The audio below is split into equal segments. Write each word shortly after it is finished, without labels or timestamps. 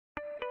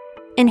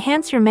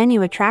Enhance your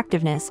menu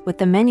attractiveness with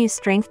the Menu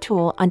Strength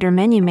tool under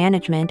Menu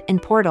Management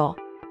and Portal.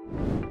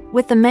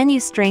 With the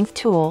Menu Strength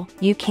tool,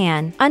 you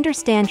can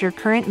understand your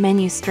current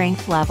menu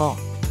strength level,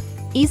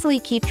 easily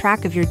keep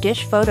track of your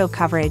dish photo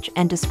coverage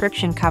and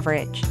description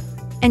coverage,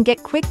 and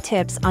get quick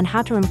tips on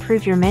how to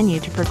improve your menu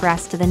to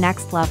progress to the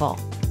next level.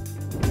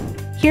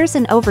 Here's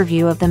an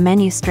overview of the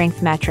menu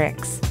strength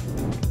metrics.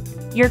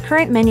 Your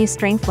current menu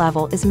strength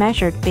level is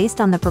measured based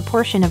on the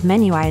proportion of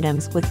menu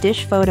items with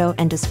dish photo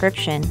and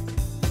description.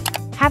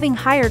 Having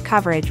higher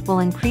coverage will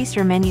increase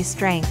your menu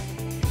strength.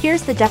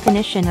 Here's the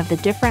definition of the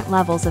different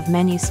levels of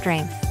menu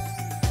strength.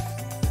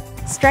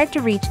 Strive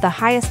to reach the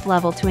highest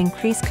level to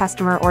increase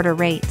customer order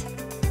rate.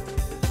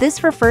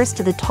 This refers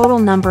to the total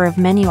number of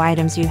menu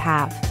items you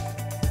have.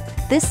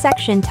 This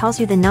section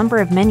tells you the number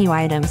of menu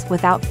items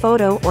without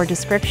photo or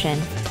description.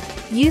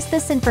 Use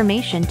this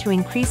information to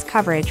increase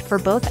coverage for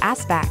both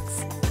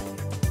aspects.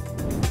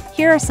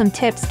 Here are some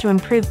tips to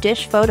improve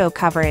dish photo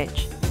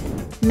coverage.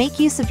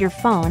 Make use of your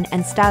phone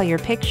and style your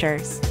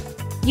pictures.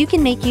 You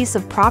can make use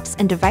of props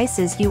and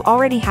devices you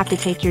already have to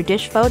take your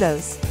dish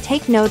photos.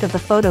 Take note of the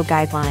photo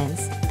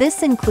guidelines.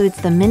 This includes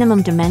the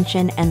minimum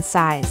dimension and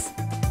size.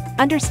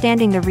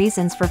 Understanding the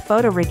reasons for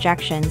photo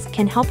rejections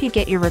can help you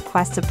get your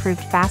requests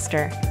approved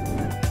faster.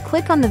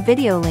 Click on the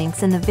video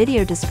links in the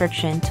video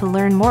description to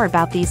learn more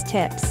about these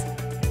tips.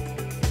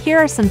 Here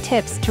are some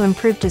tips to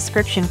improve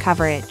description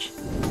coverage.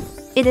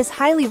 It is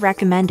highly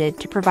recommended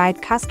to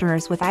provide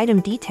customers with item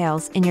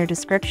details in your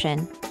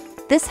description.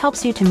 This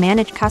helps you to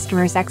manage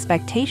customers'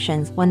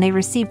 expectations when they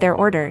receive their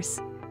orders.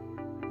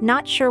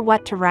 Not sure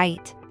what to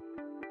write?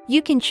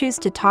 You can choose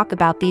to talk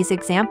about these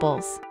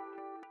examples.